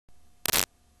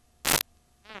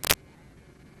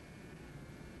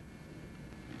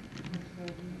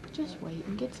Just wait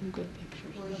and get some good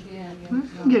pictures.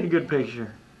 Get a good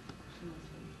picture.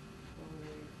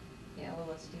 Yeah, well,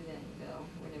 let's do that and go.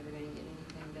 We're never going to get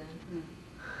anything done.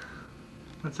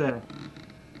 What's that?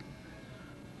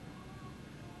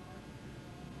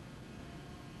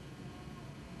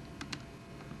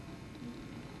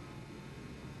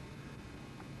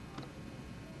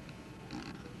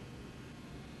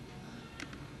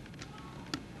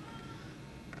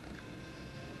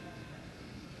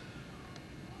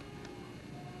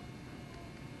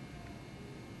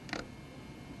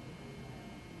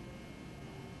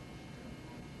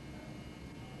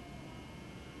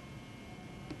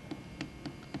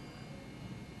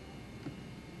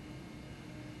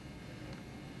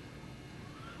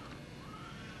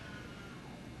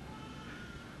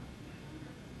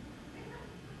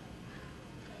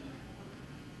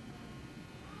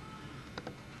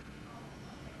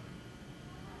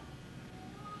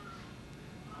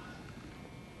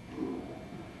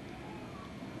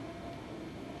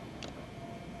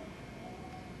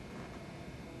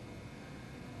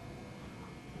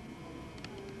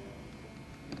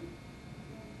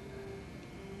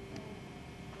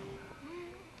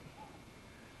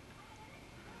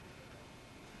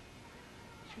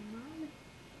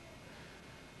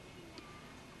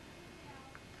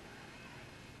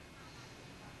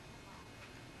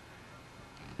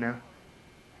 No.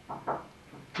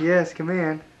 Yes, come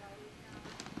in.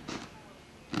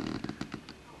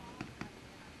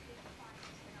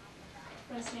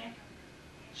 Want a snack?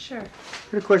 Sure.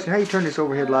 Good question. How you turn this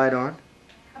overhead light on?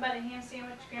 How about a ham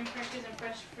sandwich, graham crackers, and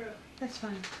fresh fruit? That's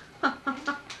fine.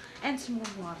 And some more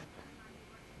water.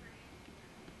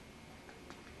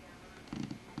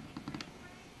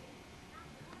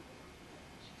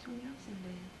 She's wheezing,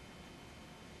 Dad.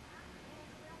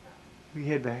 You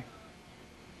head back.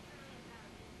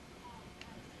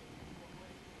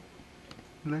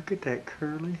 Look at that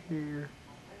curly hair.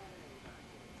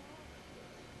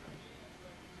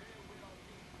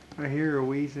 I hear her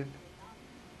wheezing.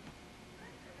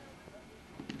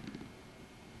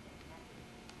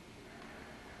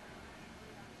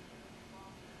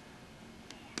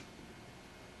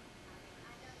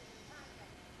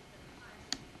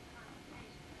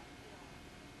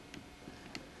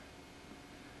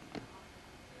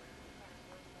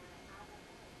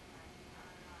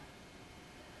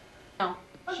 No.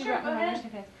 Oh, She sure, brought go me my ahead. nursing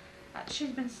pads. She's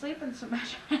been sleeping so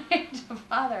much I hate to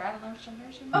bother. I don't know if she'll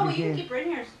nurse her. Oh, well, you can keep her in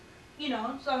here, you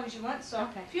know, as long as you want. So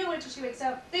Okay. if you wait till she wakes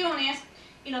up, they won't ask.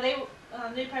 You know, they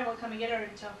probably won't come and get her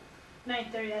until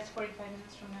 9:30. That's 45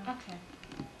 minutes from now. Okay.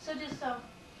 So just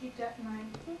keep that in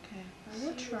mind. Okay. I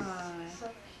will She's try. So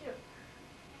cute.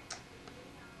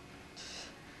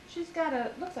 She's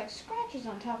got looks like scratches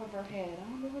on top of her head. I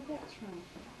wonder what that's from.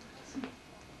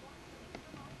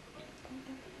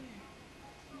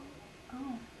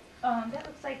 Oh, that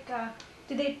looks like.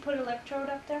 Did they put an electrode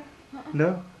up there?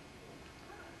 No.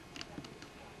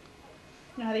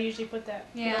 You know how they usually put that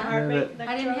Yeah. heart No, rate that- electrode?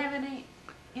 I didn't have any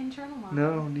internal monitor.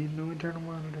 No, need no internal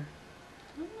monitor.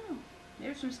 I don't know.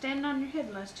 There's some standing on your head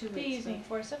the last 2 Be weeks. using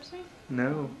forceps, maybe?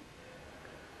 No.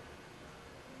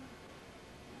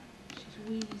 She's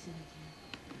wheezing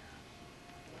again.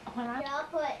 When I I'll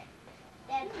put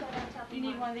that foot on top of you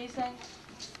need mine. one of these things?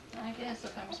 I guess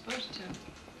if I'm supposed to.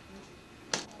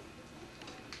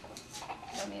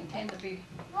 I don't intend to be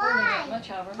holding that Why? much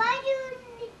of her. Why do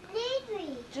you need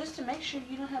me? Just to make sure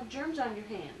you don't have germs on your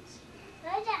hands.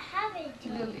 I don't have any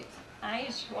Your little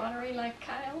eyes watery like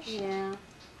Kyle's. Yeah.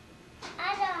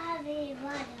 I don't have any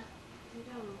water. You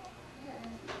don't.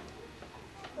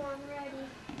 So I'm ready.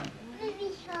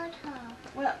 Baby short her.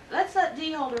 Well, let's let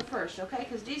Dee hold her first, okay?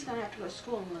 Because Dee's going to have to go to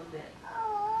school in a little bit.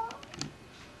 Oh.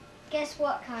 Guess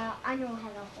what, Kyle? I know how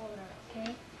to hold her,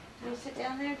 okay? Will you sit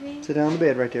down there, Dee? Sit down on the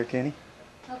bed right there, Kenny.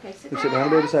 Okay, sit You down. sit down on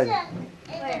the bed beside you.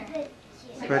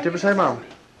 Where? Right there beside Mom.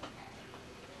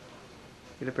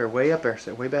 Get up there, way up there,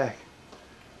 sit way back.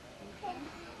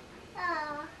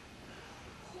 Oh,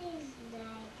 she's nice.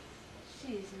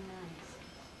 She's nice.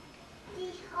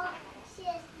 She's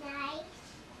nice.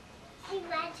 She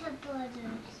wants her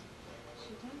brothers.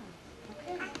 She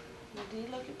does. Okay. Well, Dee,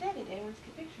 look at Daddy. Daddy wants to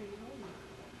get a picture of you holding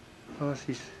her. Oh,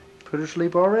 she's put her to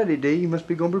sleep already, Dee. You must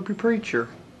be going to be preacher.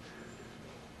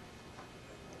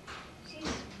 She's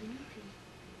sleepy.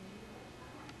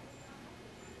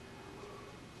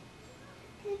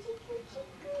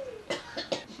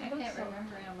 I can't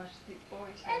remember how much the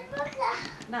boys had. And look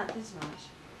at Not this much.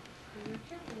 You're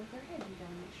careful with her head. You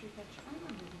gotta make sure you got your arm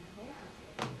under there.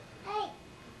 Hold Hey,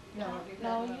 her.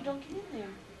 No, you don't get in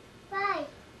there. why?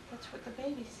 That's where the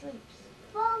baby sleeps.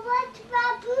 Well, what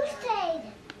about Boo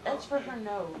said? That's for her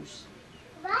nose.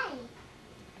 Why?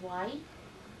 white.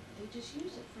 They just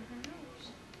use it for her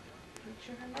nose. Make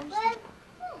sure her nose.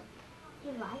 He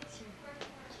likes her.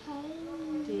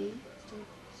 D. Katie.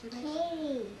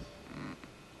 Katie.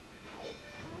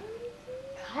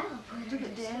 Kyle put her Look to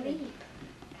at Daddy. sleep.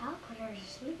 Kyle put her to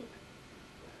sleep.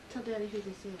 Tell Daddy who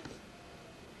this is.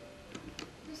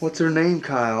 What's her name,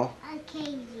 Kyle?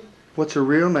 Katie. What's her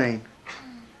real name?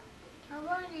 Her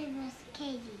real name is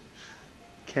Katie.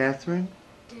 Catherine?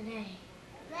 Danae.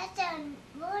 That's her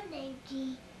real name,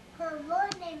 G. Her real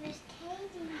name is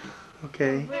Katie.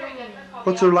 Okay.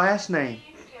 What's her last name?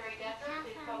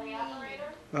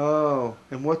 Oh,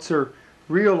 and what's her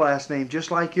real last name,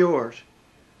 just like yours?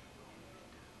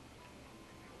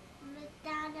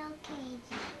 McDonald Katie.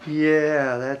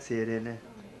 Yeah, that's it, isn't it?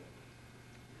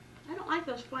 I don't like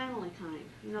those flannelly kind.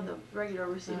 You know, the regular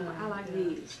receiving one. I like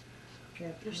these.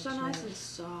 They're so nice and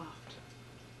soft.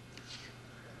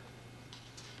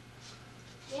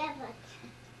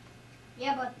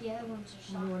 Yeah, but the other ones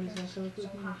are softer. So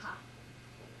haha.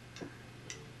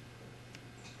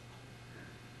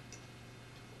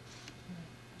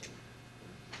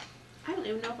 I don't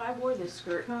even know if I wore this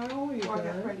skirt Kyle, you before I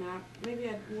got good? pregnant. Maybe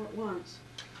I wore it once.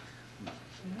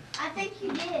 I think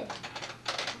you did.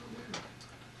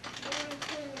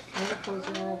 All the clothes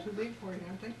are all too big for you,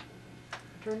 aren't they?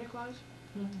 Turn it clothes?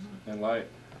 And light.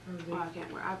 Or are Oh, I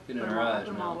can't wear. I put Get in them her all, I eyes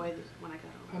put them all now. away when I got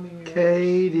I home. mean,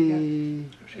 Katie.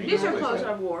 These are clothes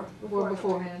I wore Well, before.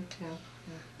 beforehand,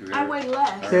 yeah. I weighed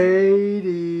less.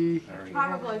 Katie.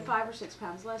 Probably 5 or 6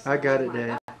 pounds less than I got did it, when I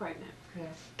Dad. got pregnant.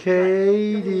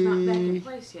 Everything's not back in Katie.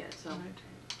 place yet, so.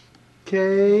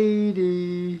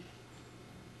 Katie.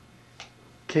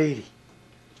 Katie.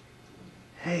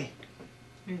 Hey.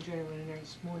 Me and Jenny went in there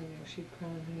this morning, and she cried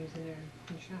when he was in there,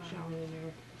 and showering in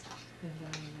there, and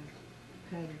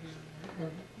had her down there.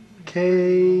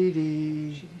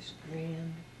 Katie. She just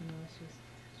grinned, you know, she was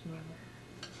smiling.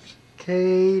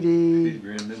 Katie. She's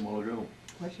grinning them while ago.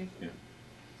 Was she?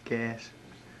 Gas.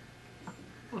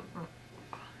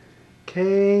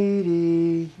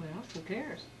 Katie. Well, who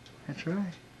cares? That's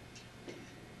right.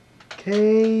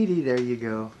 Katie, there you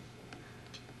go.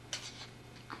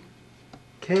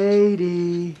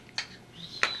 Katie.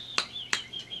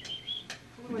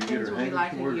 What Did you get things her will be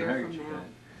like handkerchief? a Where's her year from handkerchief now?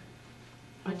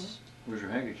 at? I just, Where's her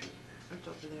handkerchief? it's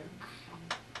over there.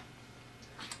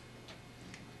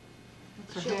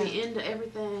 Her She'll hat. be into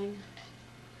everything.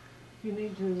 You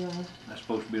need to, That's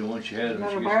supposed to be the one she had when let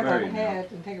she her gets wear that married now.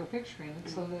 hat and take her picture in it,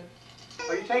 so that.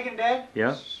 Are you taking Dad?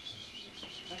 Yeah?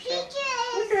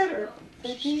 Look at her.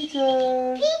 Say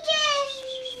pizza.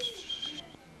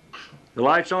 The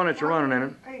light's on, it's running in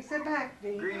it. Hey, sit back,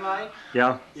 Dee. Green light?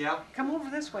 Yeah. Yeah. Come over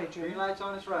this way, Jimmy. Green light's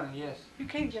on, it's running, yes. You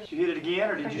can't get. Did you hit it again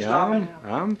or did you Yeah, stop it?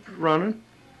 I'm running.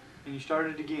 And you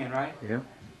started it again, right? Yeah.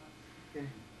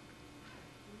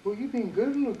 Well, you've been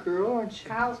good little girl, aren't you?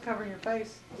 Kyle's covering your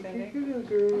face, Cindy. Good little That's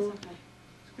girl. okay.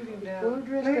 Scoot him Well down.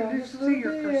 dressed Let up him just a see little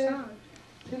your bit. persona.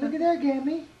 Say, look at that,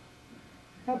 Gammy.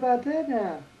 How about that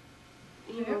now?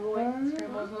 Evil boy.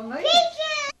 Grandma's little lady.